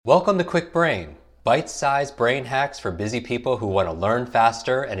Welcome to Quick Brain, bite-sized brain hacks for busy people who want to learn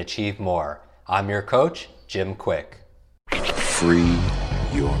faster and achieve more. I'm your coach, Jim Quick. Free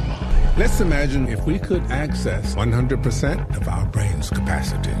your mind. Let's imagine if we could access 100% of our brain's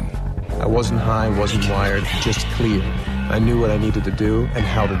capacity. I wasn't high, wasn't wired, just clear. I knew what I needed to do and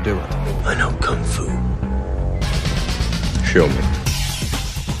how to do it. I know Kung Fu. Show me.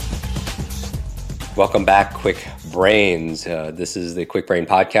 Welcome back, Quick Brains. This is the Quick Brain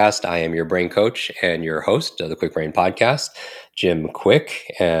Podcast. I am your brain coach and your host of the Quick Brain Podcast, Jim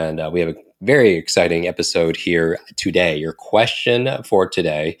Quick. And we have a very exciting episode here today. Your question for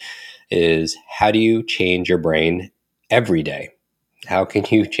today is, how do you change your brain every day? How can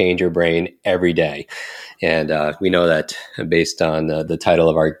you change your brain every day? And we know that based on the title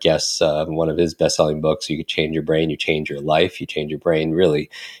of our guest, one of his best-selling books, You Can Change Your Brain, You Change Your Life, You Change Your Brain, really,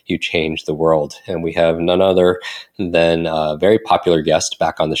 you change the world. And we have none other than a very popular guest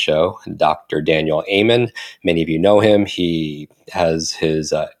back on the show, Dr. Daniel Amen. Many of you know him. He has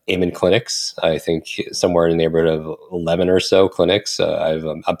his Amen clinics, I think somewhere in the neighborhood of 11 or so clinics.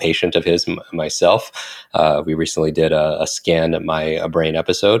 I'm a patient of his myself. We recently did a Scan My Brain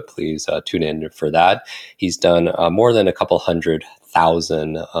episode. Please tune in for that. He's done more than a couple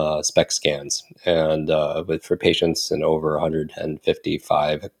 100,000 SPECT scans, and for patients in over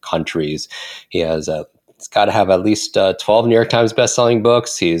 155 countries. He has He's got to have at least 12 New York Times bestselling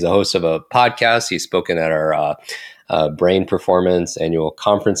books. He's a host of a podcast. He's spoken at our brain performance annual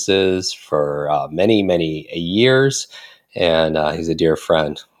conferences for many, many years. And he's a dear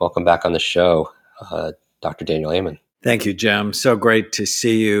friend. Welcome back on the show, Dr. Daniel Amen. Thank you, Jim. So great to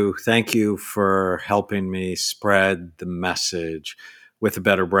see you. Thank you for helping me spread the message. With a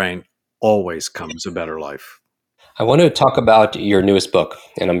better brain always comes a better life. I want to talk about your newest book,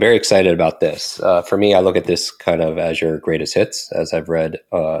 and I'm very excited about this. For me, I look at this kind of as your greatest hits, as I've read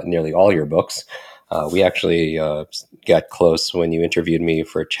nearly all your books. We actually got close when you interviewed me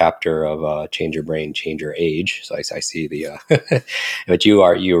for a chapter of Change Your Brain, Change Your Age. So I see the, but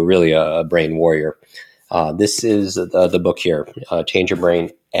you're really a brain warrior. This is the book here, Change Your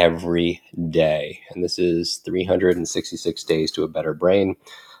Brain Every Day. And this is 366 Days to a Better Brain,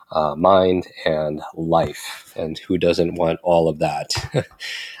 Mind, and Life. And who doesn't want all of that?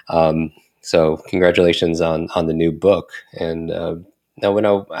 So congratulations on the new book. And now, when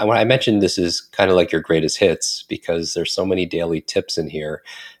I mentioned this is kind of like your greatest hits, because there's so many daily tips in here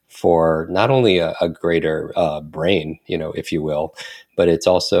for not only a greater brain, if you will, but it's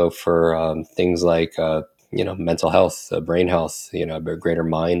also for things like, mental health, brain health, a greater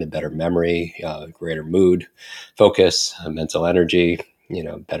mind, a better memory, greater mood, focus, mental energy,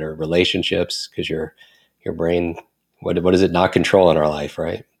 better relationships, because your brain, what does it not control in our life,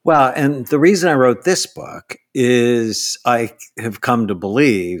 right? Well, and the reason I wrote this book is I have come to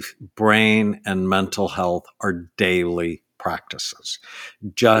believe brain and mental health are daily practices.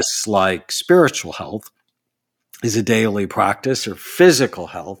 Just like spiritual health is a daily practice, or physical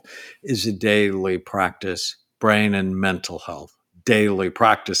health is a daily practice, brain and mental health, daily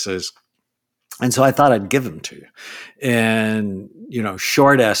practices. And so I thought I'd give them to you. And,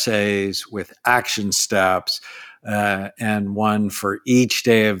 short essays with action steps, and one for each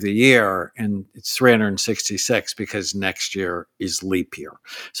day of the year. And it's 366 because next year is leap year.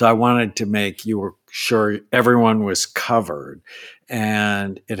 So I wanted to make sure everyone was covered.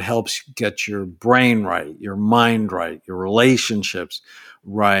 And it helps get your brain right, your mind right, your relationships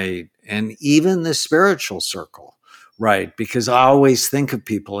right, and even the spiritual circle right. Because I always think of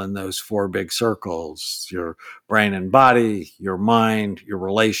people in those four big circles: your brain and body, your mind, your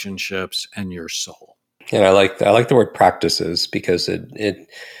relationships, and your soul. And I like the word practices, because it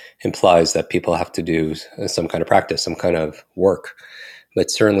implies that people have to do some kind of practice, some kind of work. But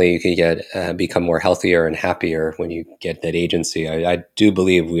certainly you can become more healthier and happier when you get that agency. I do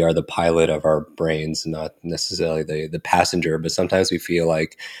believe we are the pilot of our brains, not necessarily the passenger, but sometimes we feel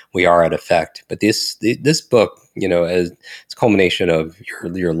like we are at effect. But this book, as it's a culmination of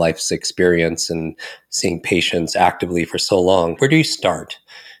your life's experience and seeing patients actively for so long. Where do you start?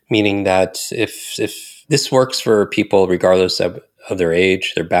 Meaning that if this works for people regardless of their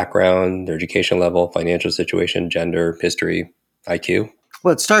age, their background, their education level, financial situation, gender, history, IQ?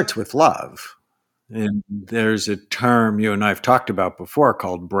 Well, it starts with love. And there's a term you and I have talked about before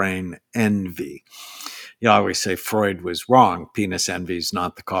called brain envy. You always say Freud was wrong. Penis envy is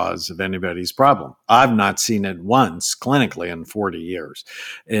not the cause of anybody's problem. I've not seen it once clinically in 40 years.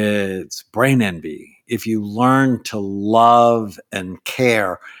 It's brain envy. If you learn to love and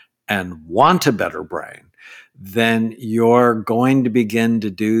care and want a better brain, then you're going to begin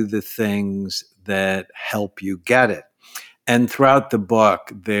to do the things that help you get it. And throughout the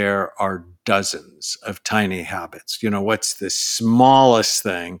book, there are dozens of tiny habits. What's the smallest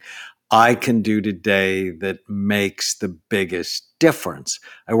thing I can do today that makes the biggest difference?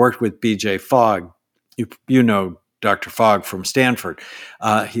 I worked with BJ Fogg. You know Dr. Fogg from Stanford.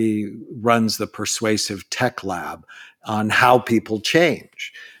 He runs the Persuasive Tech Lab on how people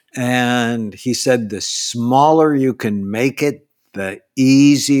change. And he said the smaller you can make it, the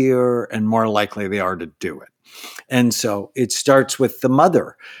easier and more likely they are to do it. And so it starts with the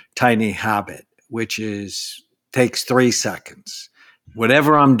mother tiny habit, which takes 3 seconds.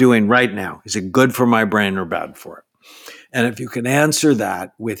 Whatever I'm doing right now, is it good for my brain or bad for it? And if you can answer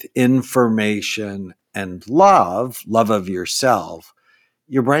that with information and love of yourself,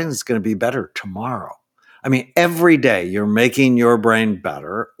 your brain is going to be better tomorrow. I mean, every day you're making your brain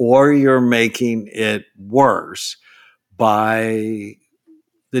better or you're making it worse by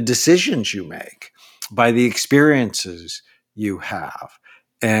the decisions you make, by the experiences you have.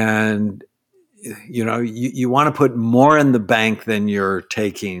 And, you want to put more in the bank than you're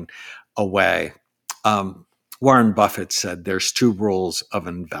taking away. Warren Buffett said there's 2 rules of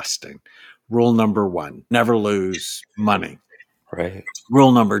investing. Rule number 1, never lose money. Right.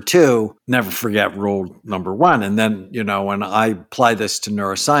 Rule number 2, never forget rule number 1. And then, when I apply this to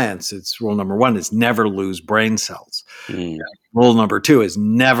neuroscience, it's rule number 1 is never lose brain cells. Rule number 2 is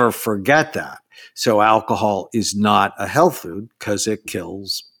never forget that. So alcohol is not a health food because it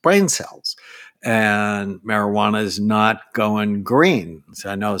kills brain cells. And marijuana is not going green.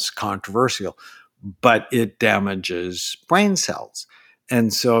 So I know it's controversial, but it damages brain cells.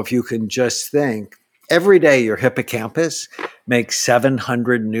 And so if you can just think, every day your hippocampus makes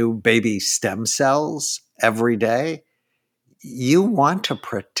 700 new baby stem cells every day, you want to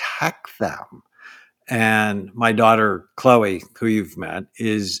protect them. And my daughter, Chloe, who you've met,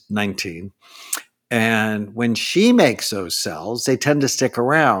 is 19. And when she makes those cells, they tend to stick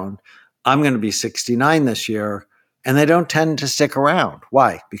around. I'm going to be 69 this year, and they don't tend to stick around.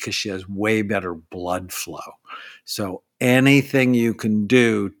 Why? Because she has way better blood flow. So anything you can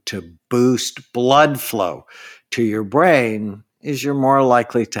do to boost blood flow to your brain is you're more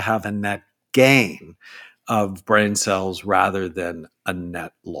likely to have a net gain of brain cells rather than a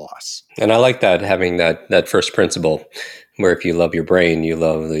net loss. And I like that, having that first principle, where if you love your brain, you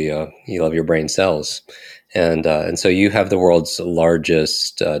love your brain cells, and so you have the world's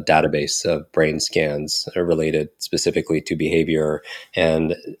largest database of brain scans related specifically to behavior,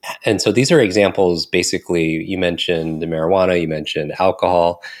 and so these are examples. Basically, you mentioned the marijuana, you mentioned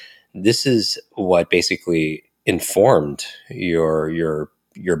alcohol. This is what basically informed your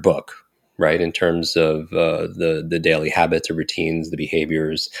book, right? In terms of the daily habits or routines, the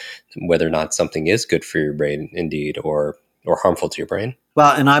behaviors, whether or not something is good for your brain indeed, or harmful to your brain.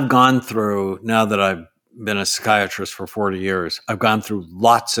 Well, and I've gone through, now that I've been a psychiatrist for 40 years, I've gone through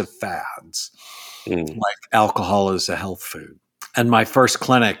lots of fads, like alcohol is a health food. And my first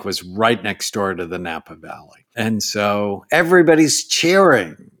clinic was right next door to the Napa Valley. And so everybody's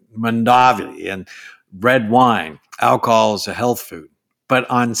cheering Mondavi and red wine. Alcohol is a health food. But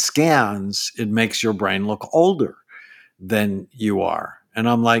on scans, it makes your brain look older than you are. And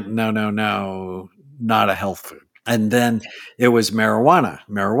I'm like, no, not a health food. And then it was marijuana.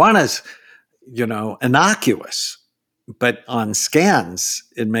 Marijuana's, innocuous. But on scans,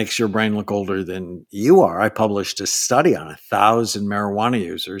 it makes your brain look older than you are. I published a study on 1,000 marijuana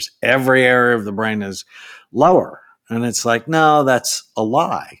users. Every area of the brain is lower. And it's like, no, that's a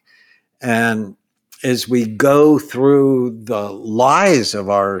lie. And as we go through the lies of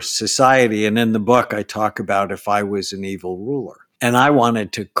our society, and in the book, I talk about if I was an evil ruler and I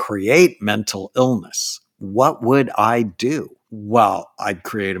wanted to create mental illness, what would I do? Well, I'd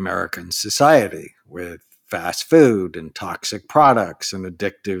create American society with fast food and toxic products and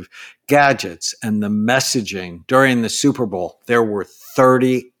addictive gadgets. And the messaging during the Super Bowl, there were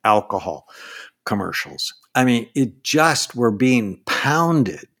 30 alcohol commercials. I mean, we're being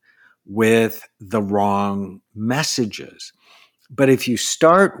pounded with the wrong messages. But if you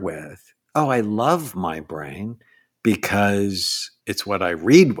start with, I love my brain because it's what I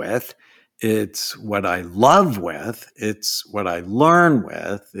read with, it's what I love with, it's what I learn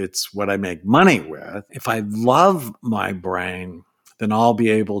with, it's what I make money with. If I love my brain, then I'll be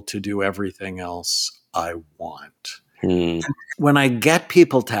able to do everything else I want. When I get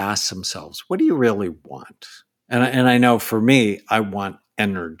people to ask themselves, what do you really want? And I know for me, I want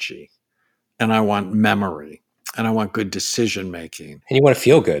energy, and I want memory, and I want good decision making. And you want to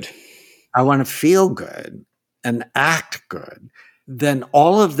feel good. I want to feel good and act good. Then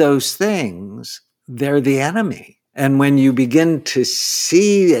all of those things, they're the enemy. And when you begin to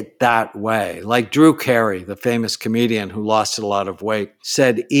see it that way, like Drew Carey, the famous comedian who lost a lot of weight,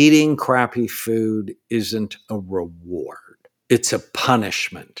 said eating crappy food isn't a reward, it's a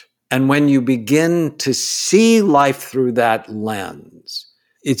punishment. And when you begin to see life through that lens,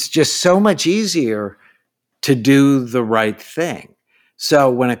 it's just so much easier to do the right thing.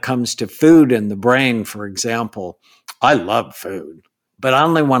 So when it comes to food and the brain, for example, I love food, but I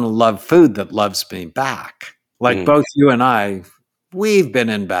only want to love food that loves me back. Like both you and I, we've been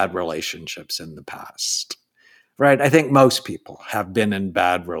in bad relationships in the past, right? I think most people have been in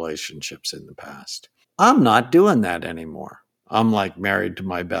bad relationships in the past. I'm not doing that anymore. I'm like married to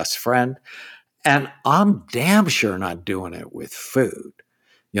my best friend, and I'm damn sure not doing it with food.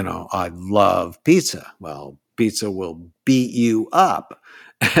 You know, I love pizza. Well, pizza will beat you up.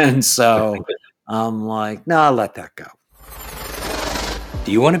 And so I'm like, no, I'll let that go.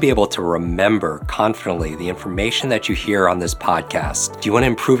 Do you want to be able to remember confidently the information that you hear on this podcast? Do you want to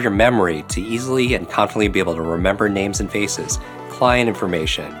improve your memory to easily and confidently be able to remember names and faces, client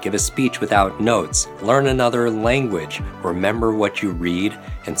information, give a speech without notes, learn another language, remember what you read,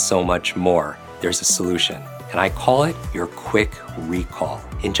 and so much more? There's a solution, and I call it your Quick Recall.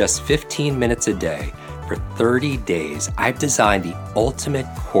 In just 15 minutes a day, for 30 days, I've designed the ultimate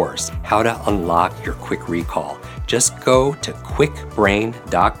course, how to unlock your quick recall. Just go to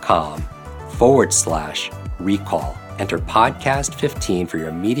quickbrain.com/recall. Enter podcast 15 for your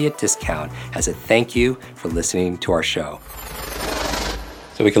immediate discount as a thank you for listening to our show.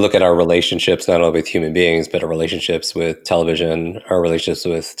 So we can look at our relationships, not only with human beings, but our relationships with television, our relationships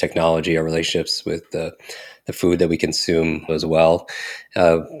with technology, our relationships with the food that we consume as well.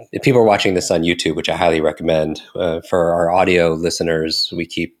 If people are watching this on YouTube, which I highly recommend, for our audio listeners, we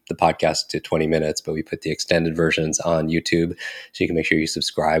keep the podcast to 20 minutes, but we put the extended versions on YouTube. So you can make sure you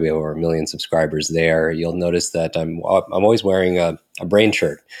subscribe. We have over 1 million subscribers there. You'll notice that I'm always wearing a brain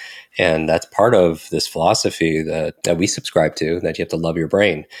shirt. And that's part of this philosophy that we subscribe to, that you have to love your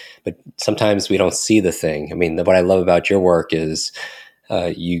brain. But sometimes we don't see the thing. I mean, what I love about your work is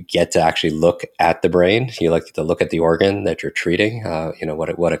you get to actually look at the brain. You like to look at the organ that you're treating.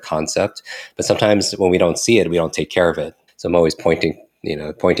 What a concept. But sometimes when we don't see it, we don't take care of it. So I'm always pointing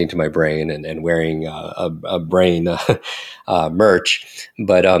to my brain and wearing a brain merch.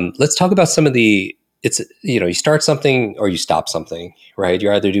 But let's talk about some of the. You start something or you stop something, right?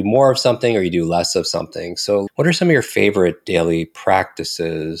 You either do more of something or you do less of something. So what are some of your favorite daily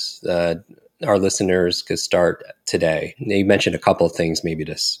practices that our listeners could start today? You mentioned a couple of things maybe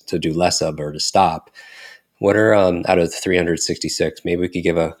to do less of or to stop. What are, out of the 366, maybe we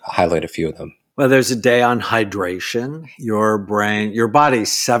could highlight a few of them. Well, there's a day on hydration. Your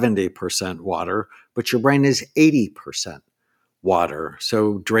body's 70% water, but your brain is 80% water.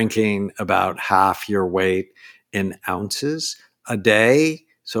 So drinking about half your weight in ounces a day.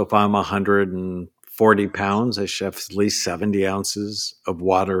 So if I'm 140 pounds, I should have at least 70 ounces of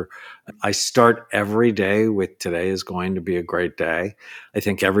water. I start every day with today is going to be a great day. I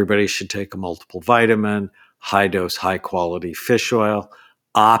think everybody should take a multiple vitamin, high dose, high quality fish oil,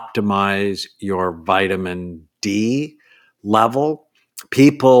 optimize your vitamin D level.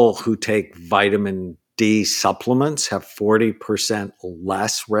 People who take vitamin D supplements have 40%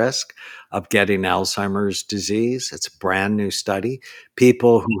 less risk of getting Alzheimer's disease. It's a brand new study.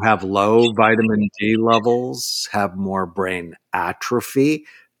 People who have low vitamin D levels have more brain atrophy.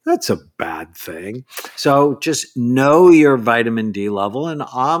 That's a bad thing. So just know your vitamin D level. And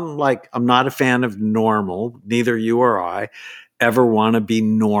I'm not a fan of normal. Neither you or I ever want to be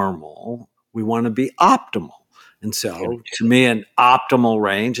normal. We want to be optimal. And so to me, an optimal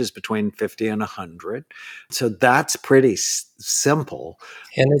range is between 50 and 100. So that's pretty simple.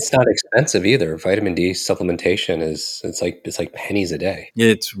 And it's not expensive either. Vitamin D supplementation it's like pennies a day.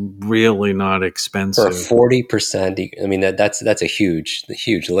 It's really not expensive. For 40%, I mean, that's a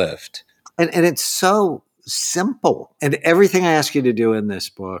huge lift. And it's so simple. And everything I ask you to do in this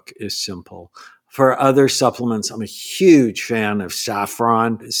book is simple. For other supplements, I'm a huge fan of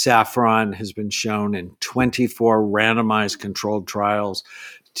saffron. Saffron has been shown in 24 randomized controlled trials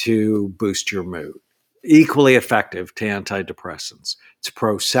to boost your mood. Equally effective to antidepressants. It's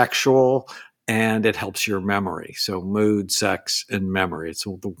pro-sexual and it helps your memory. So mood, sex, and memory. It's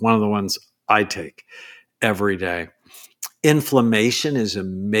one of the ones I take every day. Inflammation is a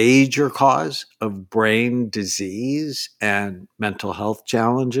major cause of brain disease and mental health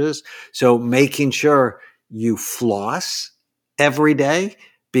challenges. So making sure you floss every day,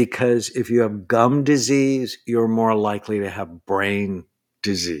 because if you have gum disease, you're more likely to have brain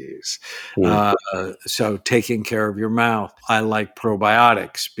disease. So taking care of your mouth. I like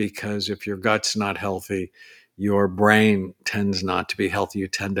probiotics because if your gut's not healthy, your brain tends not to be healthy. You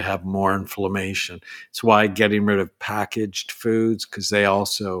tend to have more inflammation. It's why getting rid of packaged foods, because they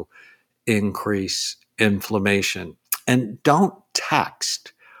also increase inflammation. And don't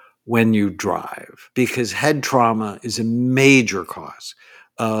text when you drive, because head trauma is a major cause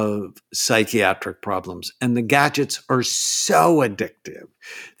of psychiatric problems. And the gadgets are so addictive.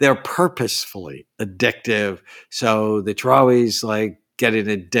 They're purposefully addictive, so that you're always like getting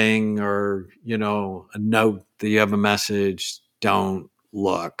a ding or, a note that you have a message. Don't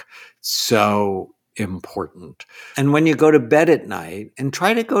look. So important. And when you go to bed at night, and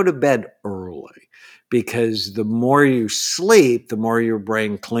try to go to bed early, because the more you sleep, the more your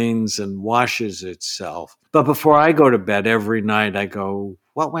brain cleans and washes itself. But before I go to bed every night, I go,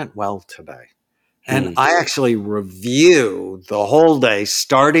 what went well today? And I actually review the whole day,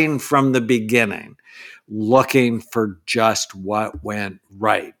 starting from the beginning, looking for just what went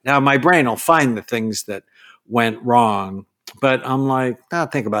right. Now, my brain will find the things that went wrong, but I'm like, I'll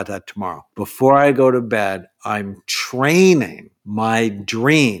think about that tomorrow. Before I go to bed, I'm training my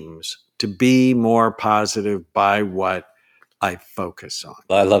dreams to be more positive by what I focus on.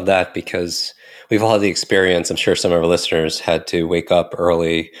 I love that, because we've all had the experience. I'm sure some of our listeners had to wake up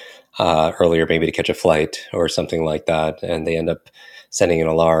earlier maybe to catch a flight or something like that, and they end up setting an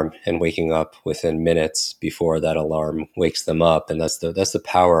alarm and waking up within minutes before that alarm wakes them up. And that's the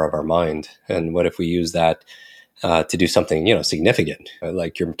power of our mind. And what if we use that to do something, significant,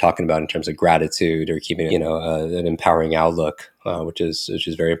 like you're talking about in terms of gratitude, or keeping, an empowering outlook, which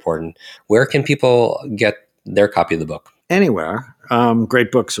is very important. Where can people get their copy of the book? Anywhere.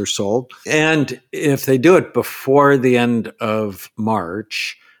 Great books are sold. And if they do it before the end of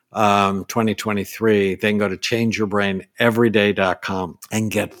March, 2023, they can go to changeyourbraineveryday.com and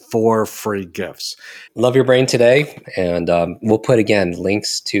get 4 free gifts. Love Your Brain Today. And we'll put, again,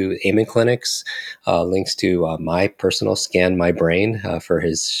 links to Amen Clinics, links to my personal Scan My Brain for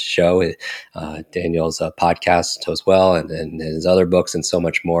his show, Daniel's podcast as well, and his other books, and so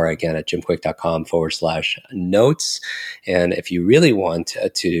much more, again, at jimkwik.com/notes. And if you really want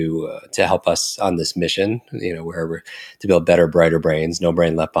to help us on this mission, where we're to build better, brighter brains, no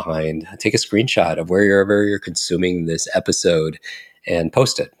brain left behind, take a screenshot of wherever you're consuming this episode and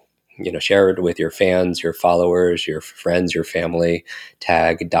post it. Share it with your fans, your followers, your friends, your family.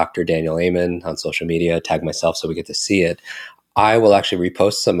 Tag Dr. Daniel Amen on social media. Tag myself so we get to see it. I will actually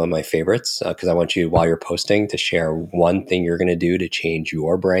repost some of my favorites, because I want you, while you're posting, to share one thing you're going to do to change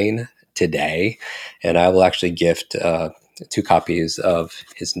your brain today. And I will actually gift 2 copies of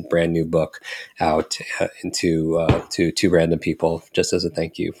his brand new book out to 2 random people, just as a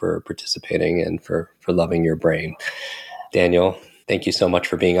thank you for participating and for loving your brain. Daniel, thank you so much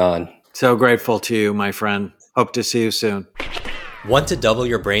for being on. So grateful to you, my friend. Hope to see you soon. Want to double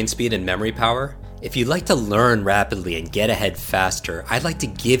your brain speed and memory power? If you'd like to learn rapidly and get ahead faster, I'd like to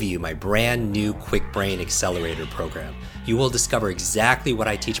give you my brand new Quick Brain Accelerator program. You will discover exactly what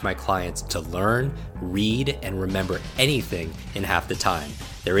I teach my clients to learn, read, and remember anything in half the time.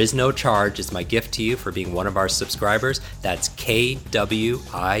 There is no charge. It's my gift to you for being one of our subscribers. That's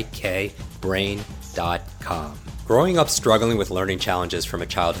kwikbrain.com. Growing up struggling with learning challenges from a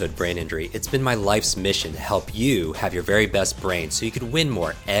childhood brain injury, it's been my life's mission to help you have your very best brain so you can win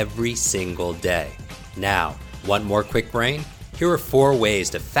more every single day. Now, want more Quick Brain? Here are 4 ways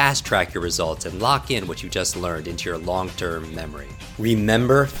to fast track your results and lock in what you just learned into your long-term memory.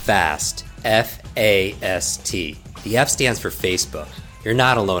 Remember FAST, F-A-S-T. The F stands for Facebook. You're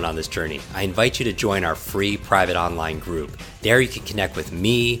not alone on this journey. I invite you to join our free private online group. There you can connect with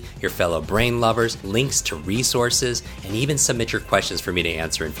me, your fellow brain lovers, links to resources, and even submit your questions for me to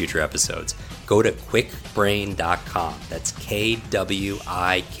answer in future episodes. Go to kwikbrain.com. That's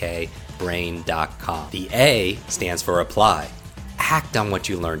K-W-I-K brain.com. The A stands for apply. Act on what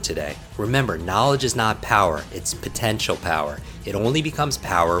you learned today. Remember, knowledge is not power, it's potential power. It only becomes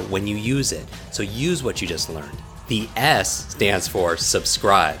power when you use it. So use what you just learned. The S stands for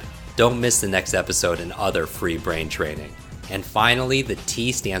subscribe. Don't miss the next episode and other free brain training. And finally, the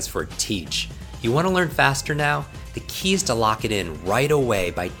T stands for teach. You want to learn faster now? The key is to lock it in right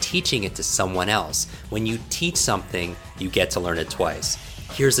away by teaching it to someone else. When you teach something, you get to learn it twice.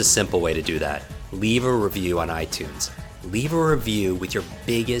 Here's a simple way to do that. Leave a review on iTunes. Leave a review with your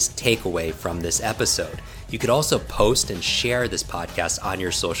biggest takeaway from this episode. You could also post and share this podcast on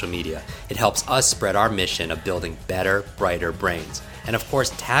your social media. It helps us spread our mission of building better, brighter brains. And of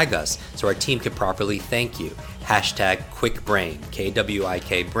course, tag us so our team can properly thank you. #QuickBrain,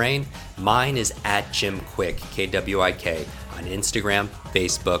 K-W-I-K brain. Mine is @JimQuik, K-W-I-K, on Instagram,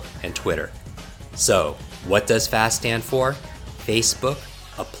 Facebook, and Twitter. So, what does FAST stand for? Facebook,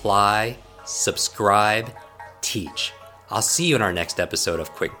 apply, subscribe, teach. I'll see you in our next episode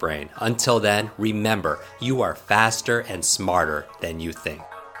of Quick Brain. Until then, remember, you are faster and smarter than you think.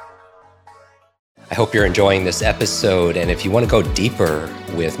 I hope you're enjoying this episode. And if you want to go deeper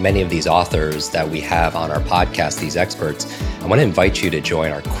with many of these authors that we have on our podcast, these experts, I want to invite you to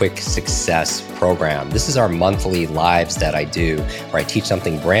join our Quick Success program. This is our monthly lives that I do, where I teach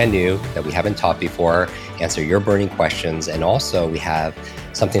something brand new that we haven't taught before, answer your burning questions. And also we have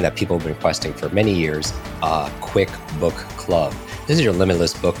something that people have been requesting for many years, a Quick Book Club. This is your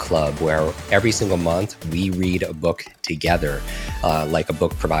limitless book club where every single month we read a book together, like a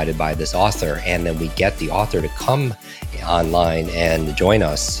book provided by this author. And then we get the author to come online and join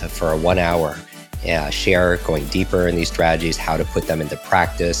us for a 1 hour, share going deeper in these strategies, how to put them into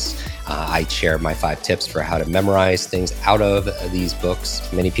practice. I share my 5 tips for how to memorize things out of these books.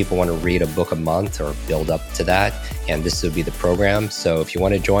 Many people want to read a book a month or build up to that, and this would be the program. So if you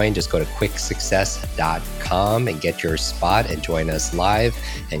want to join, just go to quicksuccess.com and get your spot and join us live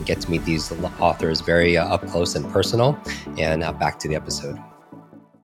and get to meet these authors very up close and personal. And back to the episode.